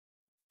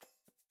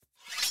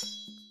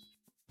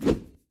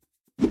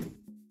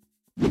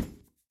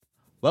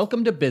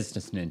Welcome to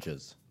Business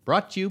Ninjas,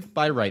 brought to you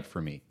by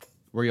WriteForMe,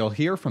 where you'll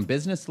hear from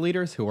business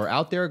leaders who are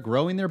out there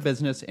growing their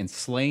business and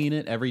slaying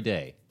it every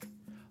day.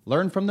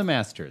 Learn from the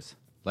masters.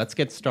 Let's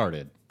get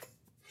started.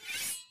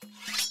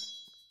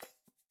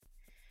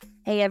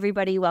 Hey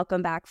everybody,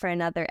 welcome back for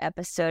another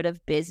episode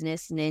of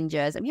Business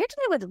Ninjas. I'm here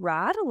today with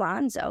Rod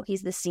Alonso.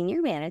 He's the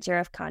Senior Manager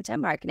of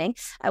Content Marketing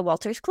at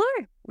Wolters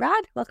Kluwer.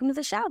 Rod, welcome to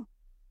the show.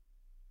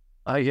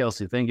 Hi,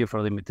 Elsie. Thank you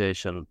for the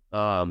invitation.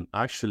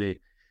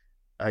 Actually,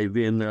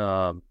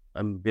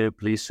 I'm very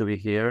pleased to be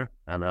here,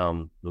 and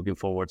I'm looking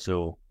forward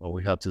to what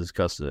we have to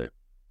discuss today.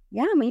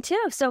 Yeah, me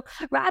too. So,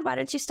 Rod, why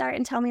don't you start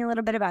and tell me a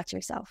little bit about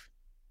yourself?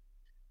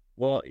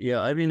 Well,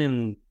 yeah, I've been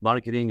in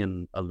marketing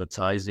and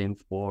advertising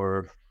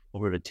for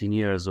over 10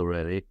 years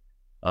already.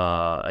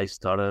 I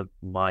started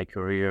my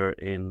career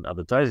in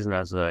advertising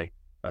as a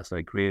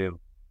creative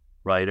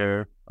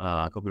writer,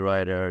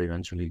 copywriter,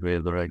 eventually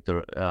creative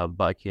director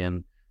back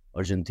in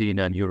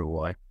Argentina and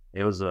Uruguay.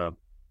 It was a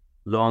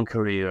long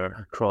career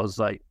across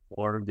like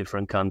 4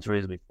 different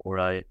countries before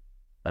I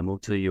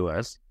moved to the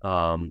US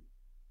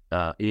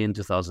in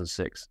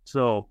 2006.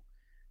 So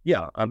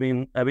yeah, I've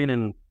been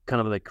in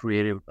kind of the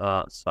creative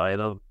side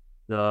of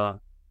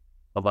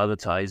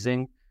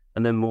advertising,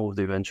 and then moved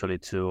eventually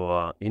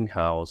to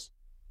in-house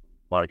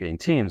marketing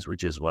teams,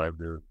 which is what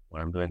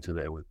I'm doing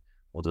today with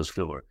Wolters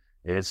Kluwer.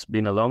 It's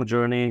been a long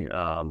journey.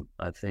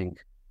 I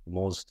think the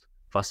most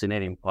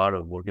fascinating part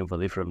of working for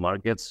different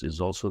markets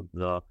is also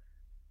the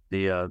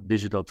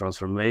digital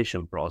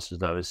transformation process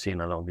that I've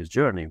seen along this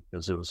journey,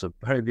 because it was a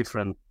very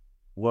different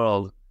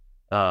world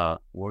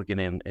working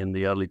in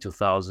the early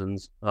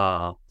 2000s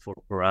for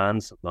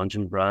brands,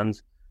 launching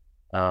brands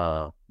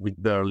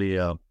with barely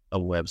a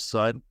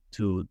website,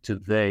 to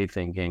today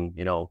thinking,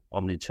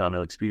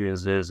 omni-channel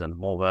experiences and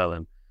mobile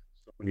and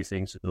so many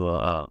things to do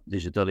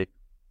digitally.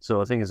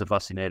 So I think it's a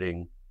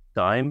fascinating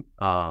time.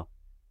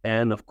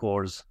 And of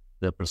course,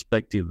 the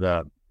perspective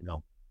that,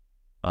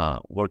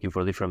 working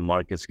for different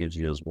markets gives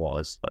you as well.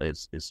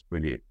 It's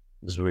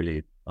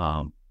really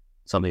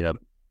something that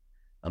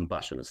I'm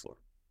passionate for.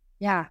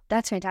 Yeah,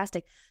 that's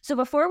fantastic. So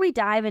before we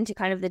dive into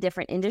kind of the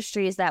different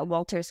industries that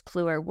Wolters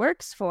Kluwer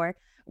works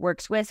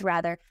with,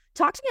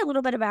 talk to me a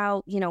little bit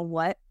about,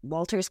 what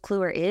Wolters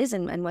Kluwer is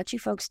and what you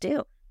folks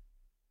do.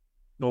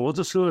 Well,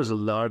 Wolters Kluwer is a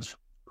large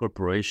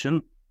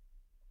corporation,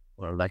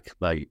 or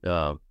founded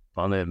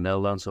in the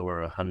Netherlands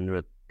over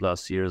 100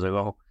 plus years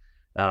ago.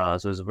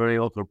 So it's a very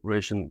old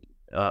corporation.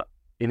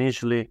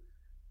 Initially,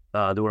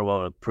 they were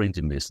about a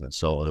printing business,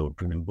 so they were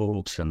printing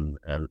books, and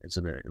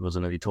it was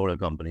an editorial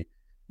company.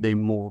 They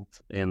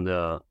moved in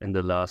the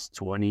last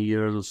 20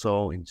 years or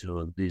so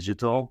into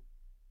digital.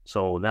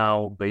 So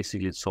now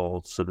basically it's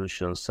all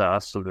solutions,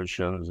 SaaS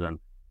solutions and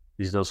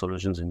digital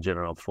solutions in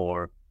general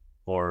for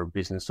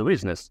business to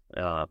business.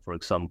 For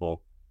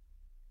example,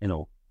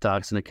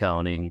 tax and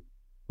accounting,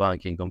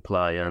 banking,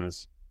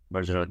 compliance,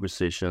 merger and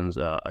acquisitions.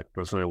 I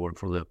personally work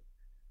for the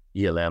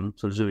ELM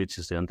solution, which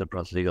is the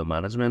Enterprise Legal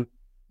Management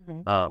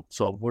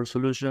software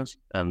solutions,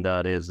 and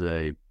that is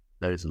a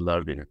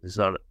large business. These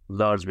are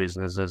large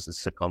businesses.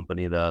 It's a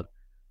company that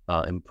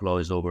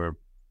employs over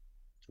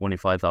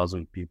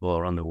 25,000 people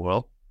around the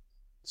world.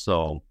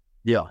 So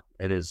yeah,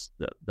 it is.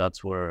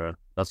 That's where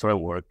I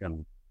work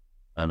and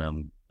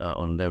on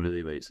an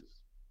everyday basis.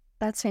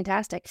 That's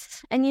fantastic.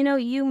 And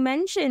you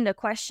mentioned a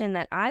question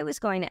that I was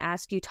going to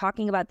ask you,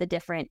 talking about the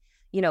different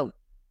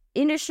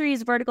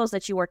industries, verticals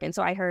that you work in.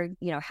 So I heard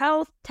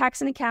health,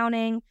 tax and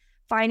accounting,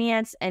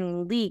 finance,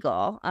 and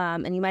legal.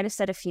 And you might have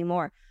said a few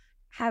more.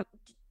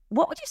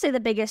 What would you say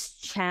the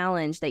biggest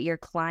challenge that your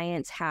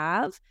clients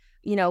have,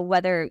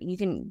 whether you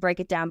can break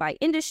it down by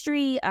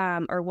industry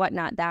or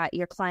whatnot, that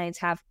your clients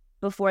have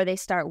before they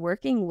start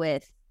working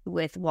with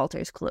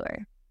Wolters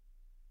Kluwer?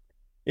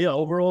 Yeah,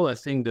 overall, I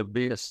think the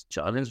biggest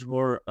challenge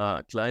for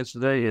clients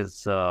today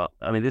is,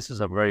 this is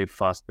a very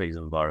fast-paced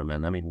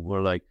environment.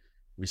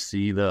 We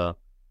see the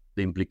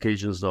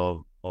implications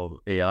of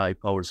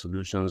AI-powered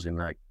solutions in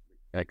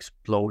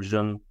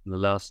explosion in the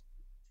last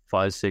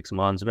 5-6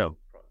 months. Well,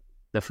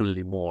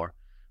 definitely more.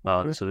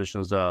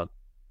 Solutions that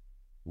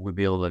we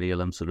build at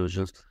ELM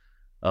Solutions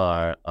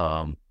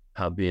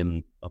have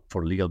been up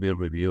for legal bill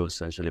review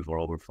essentially for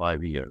over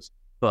 5 years.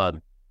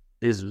 But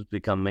this has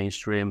become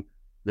mainstream.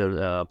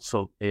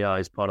 So AI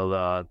is part of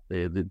that.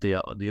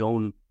 They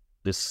own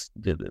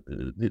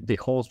the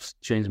whole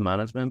change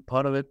management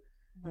part of it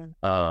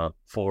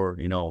for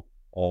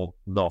all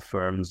law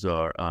firms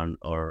or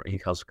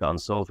in-house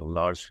counsel or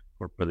large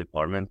corporate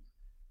department.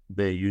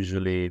 They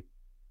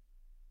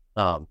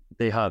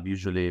have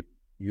usually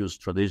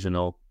used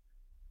traditional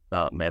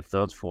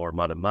methods for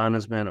matter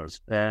management or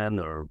spend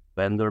or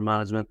vendor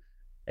management.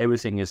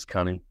 Everything is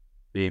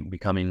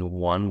becoming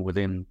one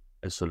within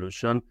a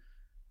solution,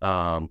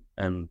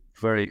 and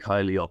very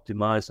highly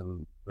optimized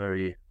and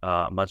very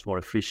much more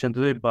efficient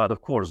today. But of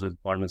course, the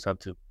departments have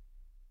to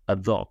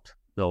adopt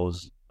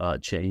those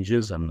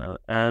changes, and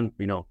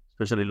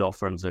especially law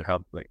firms that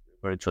have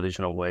very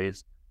traditional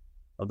ways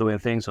of doing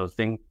things. So I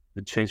think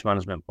the change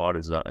management part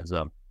is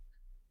a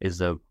is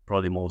the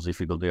probably most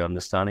difficult. They're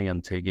understanding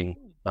and taking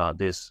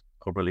these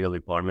corporate legal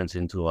departments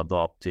into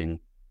adopting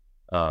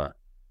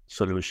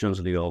solutions,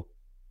 legal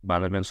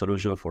management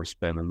solutions for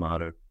spend and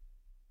matter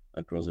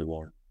across the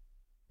board.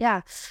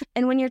 Yeah.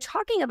 And when you're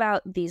talking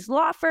about these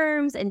law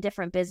firms and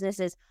different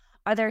businesses,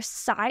 are there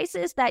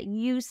sizes that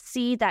you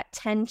see that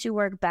tend to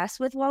work best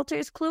with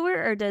Wolters Kluwer,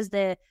 or does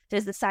the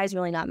size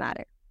really not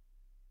matter?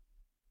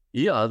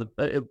 Yeah,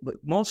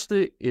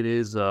 mostly it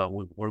is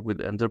we work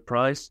with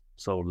enterprise,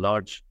 so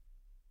large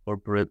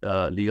corporate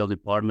legal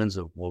departments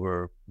of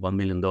over $1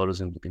 million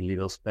in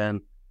legal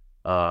spend.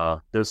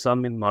 There's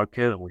some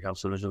mid-market, and we have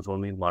solutions for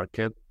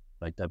mid-market,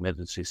 like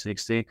Dimension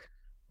 360.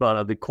 But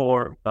at the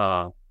core,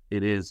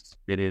 it is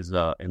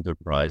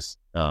enterprise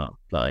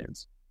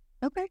clients.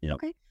 Okay. Yeah.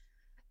 Okay.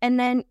 And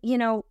then,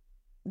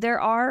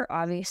 there are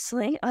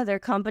obviously other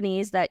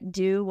companies that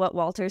do what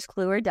Wolters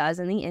Kluwer does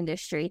in the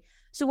industry.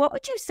 So what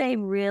would you say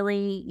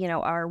really,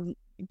 are,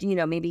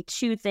 maybe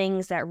two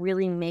things that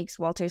really makes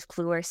Wolters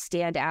Kluwer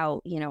stand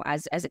out,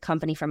 as a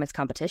company from its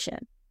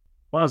competition?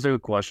 Well, that's a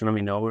good question. I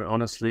mean,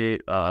 honestly,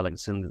 like I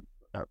said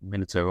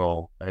minutes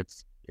ago,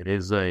 it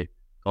is a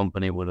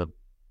company with a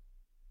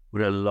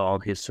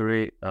long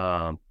history,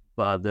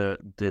 but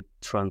the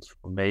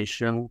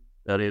transformation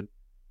that it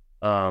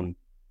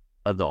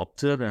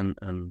adopted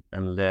and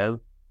led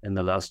in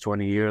the last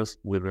 20 years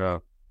with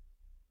a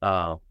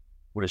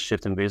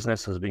shift in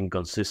business has been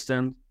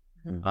consistent.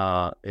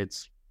 Mm-hmm.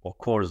 It's of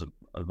course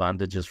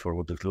advantages for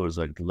what includes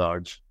like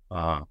large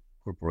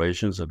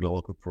corporations, a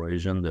global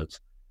corporation that's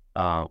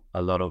a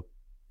lot of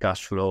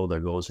cash flow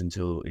that goes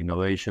into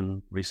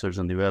innovation, research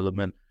and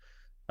development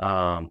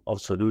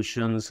of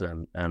solutions,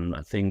 and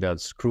I think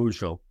that's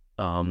crucial.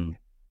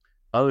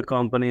 Other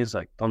companies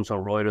like Thomson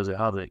Reuters, they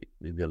have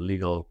the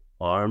legal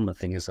arm. I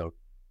think it's our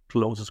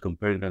closest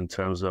competitor in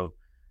terms of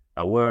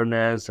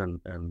awareness and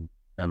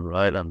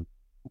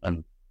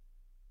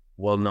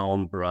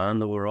well-known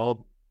brand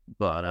overall.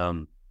 But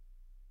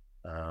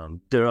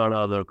there are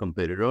other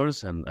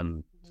competitors,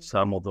 and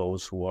some of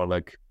those who are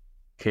like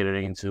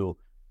catering to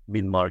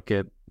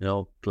mid-market,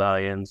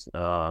 clients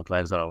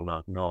that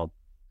are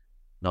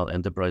not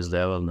enterprise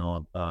level,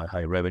 not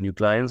high revenue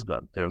clients,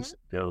 but they're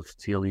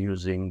still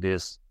using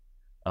this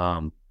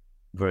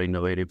very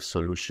innovative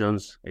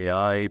solutions,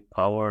 AI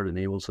powered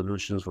enabled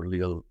solutions for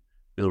legal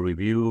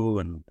review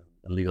and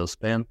legal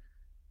spend,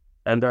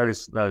 and that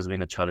has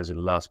been a challenge in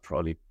the last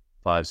probably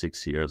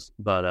 5-6 years.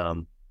 But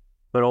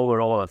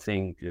overall, I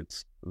think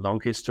it's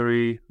long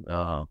history,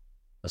 a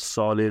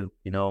solid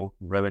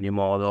revenue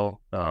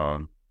model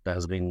that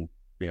has been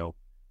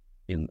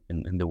in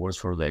the works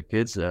for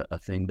decades. I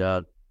think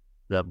that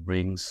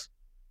brings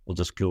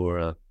Wolters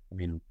Kluwer,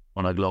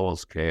 on a global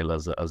scale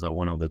as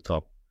one of the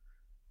top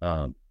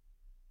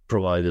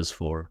providers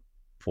for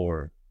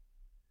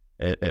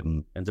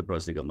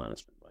enterprise legal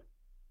management. Right?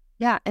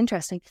 Yeah,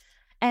 interesting.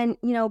 And,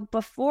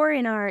 before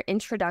in our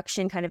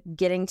introduction, kind of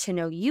getting to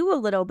know you a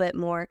little bit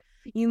more,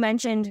 you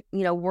mentioned,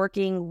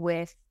 working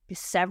with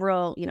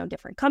several,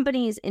 different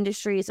companies,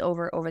 industries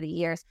over the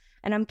years.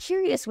 And I'm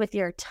curious, with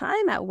your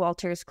time at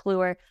Wolters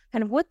Kluwer,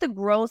 kind of what the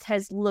growth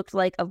has looked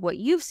like of what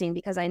you've seen,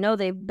 because I know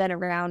they've been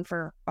around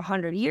for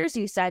 100 years,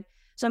 you said.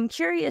 So I'm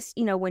curious,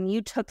 when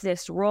you took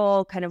this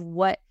role, kind of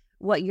what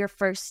your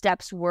first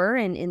steps were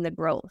in the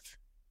growth.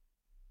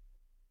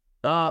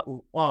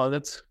 Well,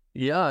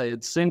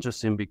 it's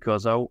interesting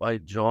because I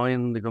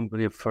joined the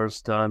company the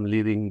first time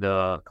leading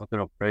the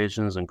content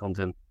operations and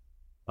content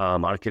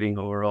marketing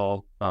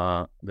overall.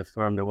 The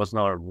firm, there was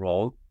not a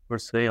role per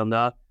se on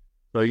that,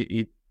 so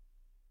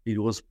it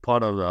was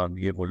part of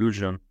the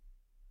evolution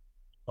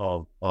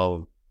of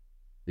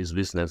this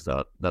business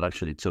that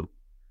actually took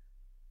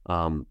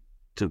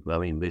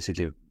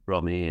basically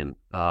brought me in.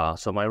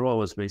 So my role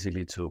was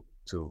basically to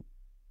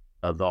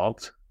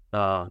adopt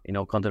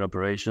content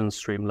operations,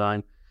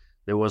 streamline.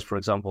 There was, for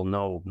example,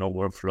 no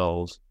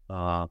workflows,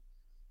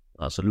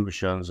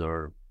 solutions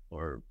or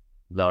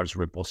large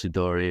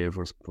repository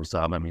for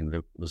some.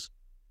 There was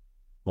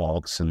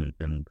Box and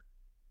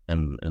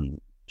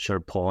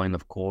SharePoint,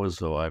 of course.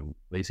 So I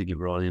basically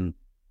brought in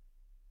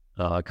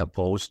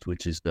Post,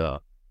 which is the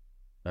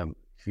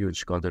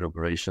huge content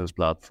operations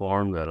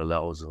platform that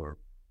allows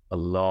a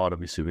lot of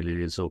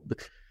visibility. So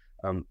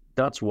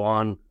that's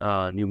one.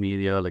 New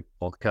media like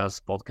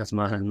podcast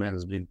management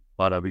has been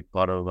a big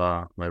part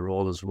of my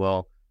role as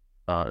well.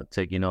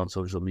 Taking on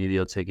social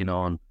media, taking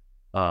on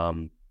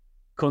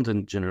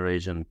content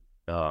generation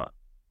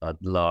at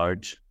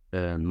large,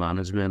 and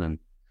management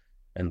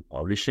and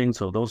publishing.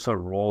 So those are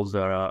roles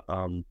that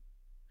are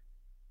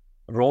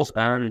roles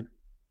and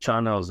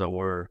channels that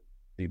were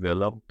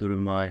developed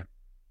during my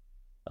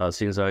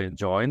since I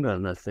joined,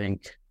 and I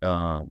think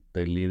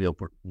they lead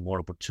more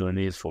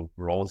opportunities for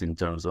growth in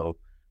terms of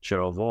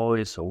share of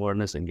voice,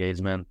 awareness,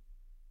 engagement,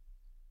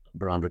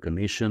 brand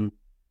recognition,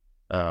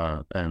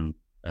 and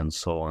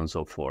so on and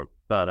so forth.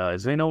 But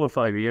it's been over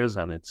 5 years,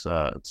 and I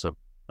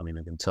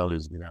can tell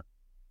it's been a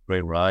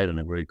great ride and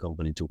a great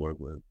company to work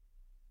with.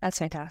 That's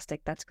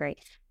fantastic. That's great.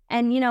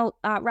 And,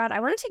 Rod, I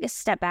want to take a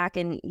step back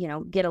and,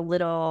 get a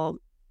little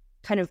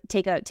kind of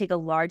take a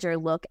larger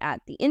look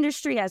at the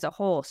industry as a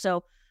whole.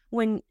 So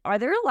are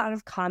there a lot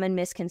of common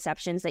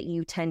misconceptions that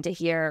you tend to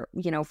hear,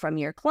 from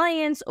your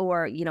clients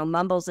or,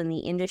 mumbles in the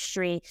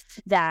industry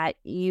that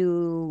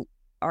you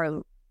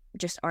aren't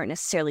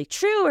necessarily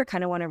true or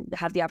kind of want to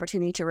have the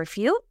opportunity to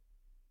refute?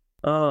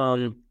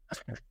 Good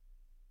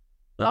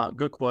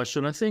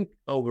question. I think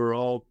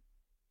overall,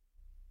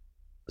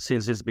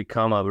 since it's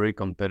become a very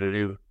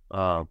competitive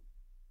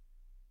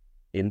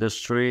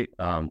industry,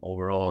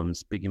 overall, I'm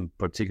speaking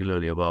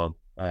particularly about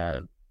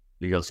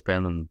legal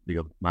spend and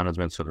legal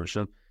management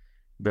solution.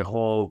 The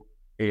whole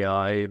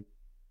AI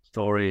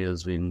story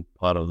has been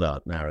part of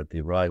that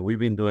narrative, right? We've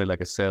been doing, like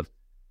I said,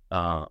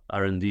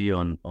 R&D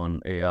on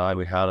AI.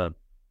 We had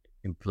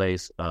in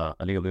place a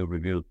legal view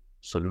review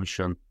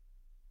solution,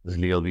 this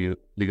legal view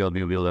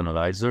build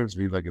analyzer. It's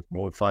been like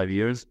for 5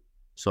 years.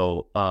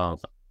 So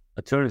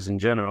attorneys in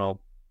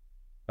general,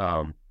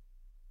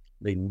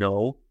 they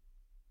know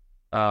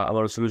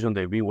about a solution.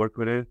 They've been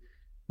working with it.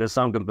 There's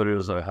some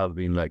competitors that have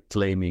been like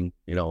claiming,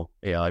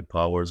 AI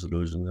powered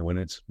solutions, and when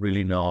it's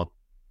really not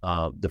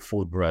the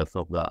full breadth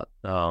of that.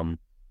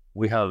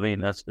 We have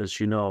been, as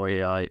you know,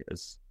 AI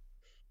is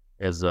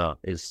good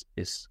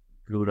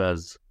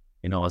as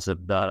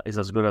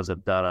as good as the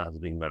data has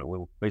been. But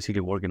we're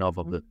basically working off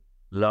of the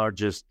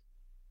largest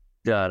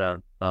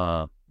data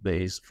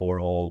base for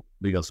all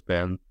legal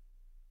spend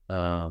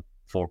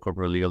for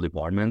corporate legal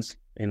departments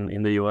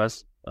in the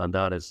U.S., and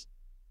that is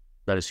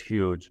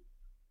huge.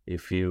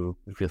 If you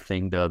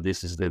think that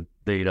this is the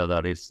data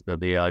that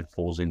the AI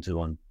falls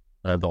into and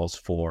those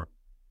for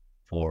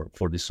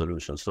this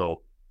solution.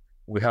 So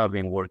we have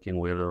been working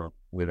with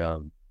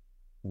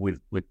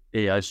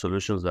AI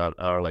solutions that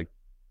are like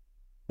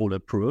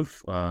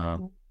bulletproof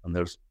and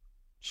they're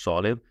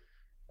solid.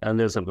 And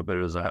there's some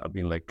competitors that have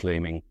been like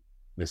claiming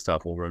this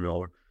stuff over and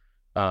over.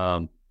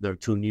 They're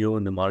too new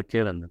in the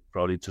market and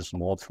probably too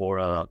small for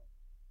a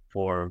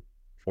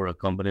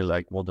company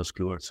like Wolters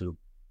Kluwer to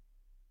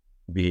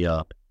be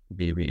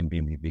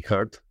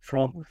heard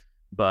from.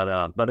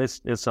 But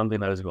it's something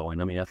that is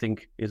going. I mean, I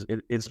think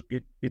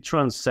it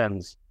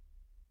transcends,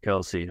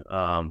 Kelsey,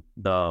 I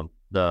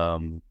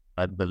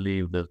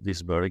believe that this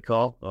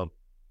vertical of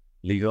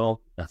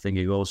legal, I think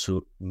it goes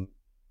to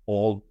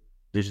all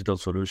digital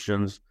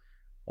solutions,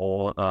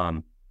 all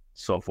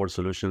software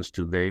solutions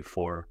today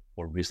for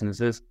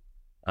businesses.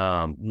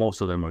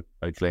 Most of them are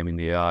claiming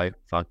the AI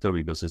factor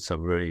because it's a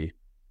very,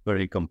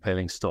 very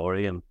compelling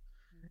story,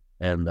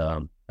 and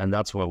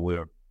that's what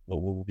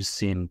we've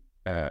seen,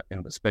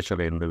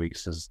 especially in the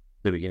weeks since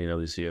the beginning of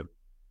this year.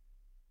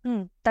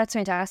 That's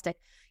fantastic.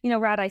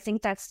 Rod, I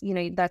think that's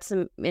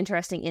some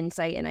interesting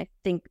insight, and I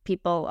think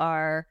people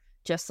are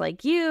just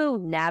like you,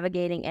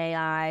 navigating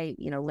AI,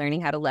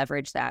 learning how to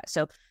leverage that.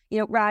 So,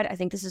 Rod, I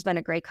think this has been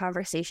a great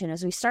conversation.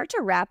 As we start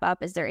to wrap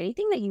up, is there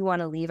anything that you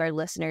want to leave our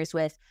listeners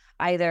with,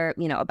 either,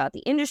 about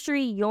the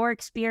industry, your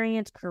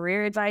experience,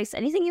 career advice,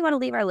 anything you want to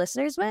leave our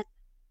listeners with?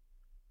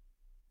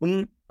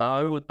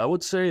 I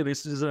would say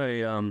this is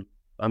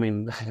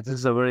this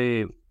is a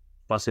very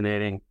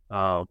fascinating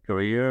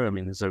career. I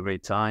mean, it's a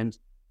great time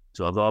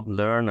to adopt,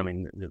 learn. I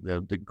mean,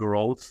 the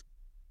growth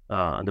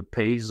and the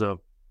pace of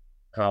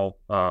how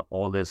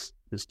all these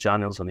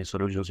channels and these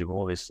solutions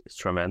evolve is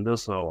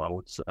tremendous. So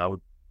I would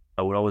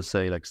always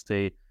say, like,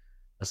 stay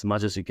as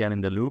much as you can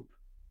in the loop,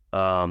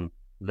 learn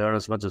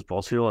as much as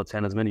possible,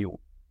 attend as many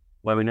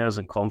webinars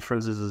and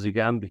conferences as you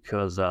can,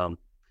 because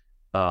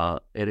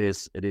it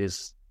is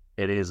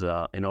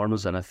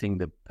enormous. And I think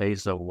the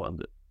pace of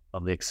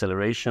the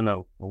acceleration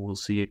of what we'll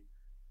see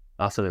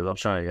after the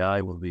adoption of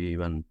AI will be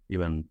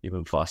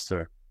even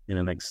faster in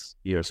the next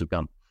years to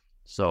come.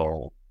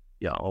 So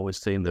yeah, always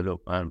stay in the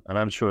loop. And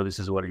I'm sure this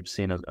is what you've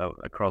seen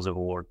across the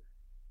board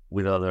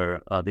with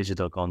other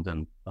digital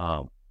content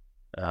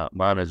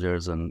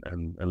managers and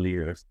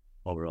leaders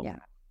overall.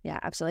 Yeah,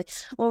 absolutely.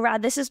 Well,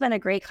 Rod, this has been a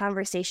great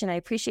conversation. I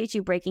appreciate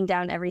you breaking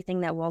down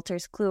everything that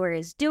Wolters Kluwer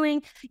is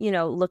doing,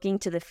 looking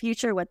to the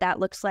future, what that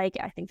looks like.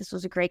 I think this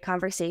was a great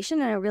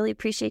conversation, and I really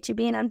appreciate you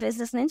being on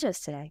Business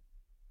Ninjas today.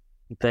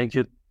 Thank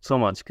you so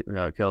much,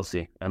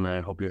 Kelsey. And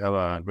I hope you have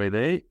a great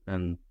day,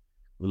 and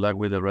good luck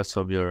with the rest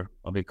of your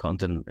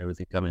content,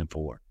 everything coming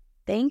forward.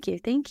 Thank you.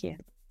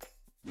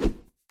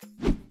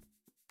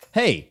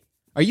 Hey,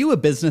 are you a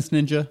business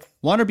ninja?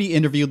 Want to be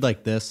interviewed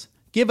like this?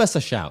 Give us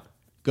a shout.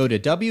 Go to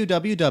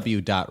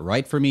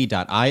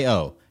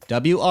www.writeforme.io,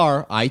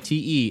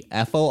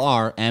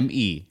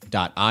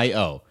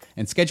 WriteForme.io,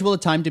 and schedule a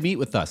time to meet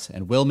with us,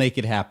 and we'll make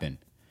it happen.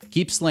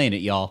 Keep slaying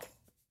it, y'all.